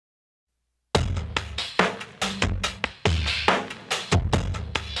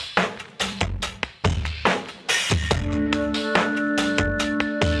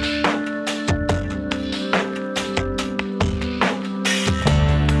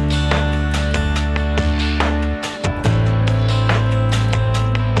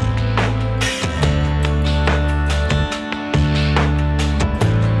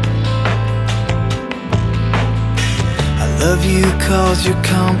love you cause you're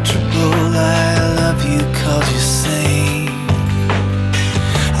comfortable, I love you cause you're sane.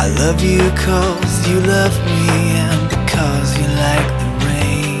 I love you cause you love me and because you like the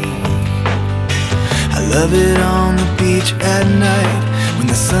rain. I love it on the beach at night when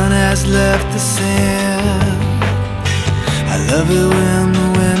the sun has left the sand. I love it when the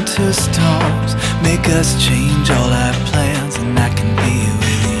winter storms make us change all our plans, and I can be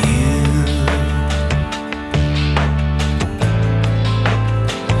with you.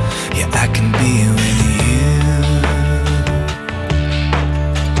 Yeah, I can be with you.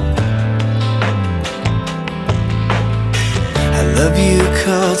 I love you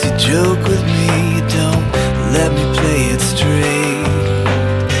cause you joke with me, you don't let me play it straight.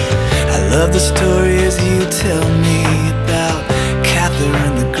 I love the stories you tell me about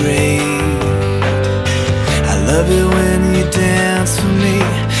Catherine the Great. I love it when you dance for me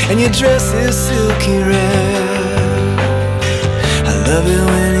and your dress is silky red. I love it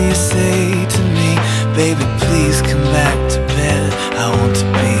when you say to me, baby, please come back to bed, I want to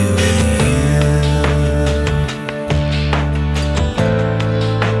be with you.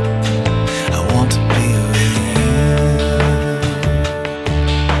 I want to be with you.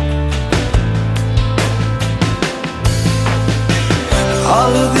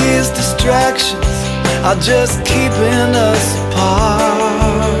 All of these distractions are just keeping us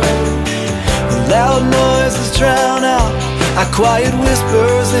apart. The loud noises drown out our quiet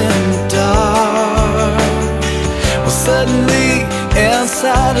whispers in the dark. Well, suddenly and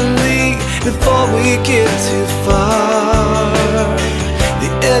silently, before we get too far, the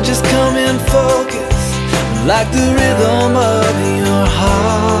edges come in focus like the rhythm of your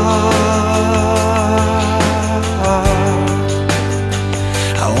heart.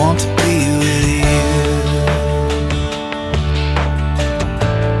 I want to be with you.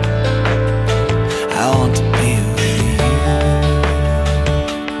 I want to be with you.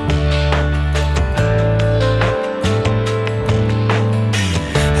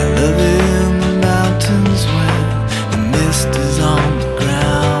 I love it in the mountains when the mist is on the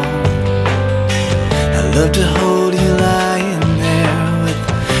ground. I love to hold you lying there with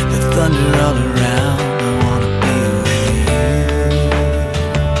the thunder all around. I want to be with you.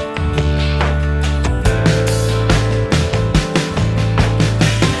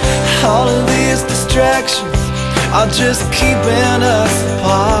 All of these distractions are just keeping us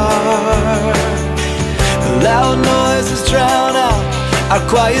apart. The loud noises drown out our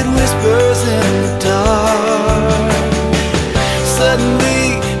quiet whispers in the dark. Suddenly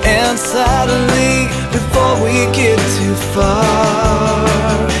and silently, before we get too far,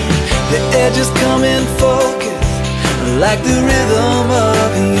 the edges come in focus like the rhythm of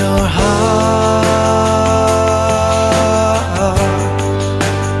your heart.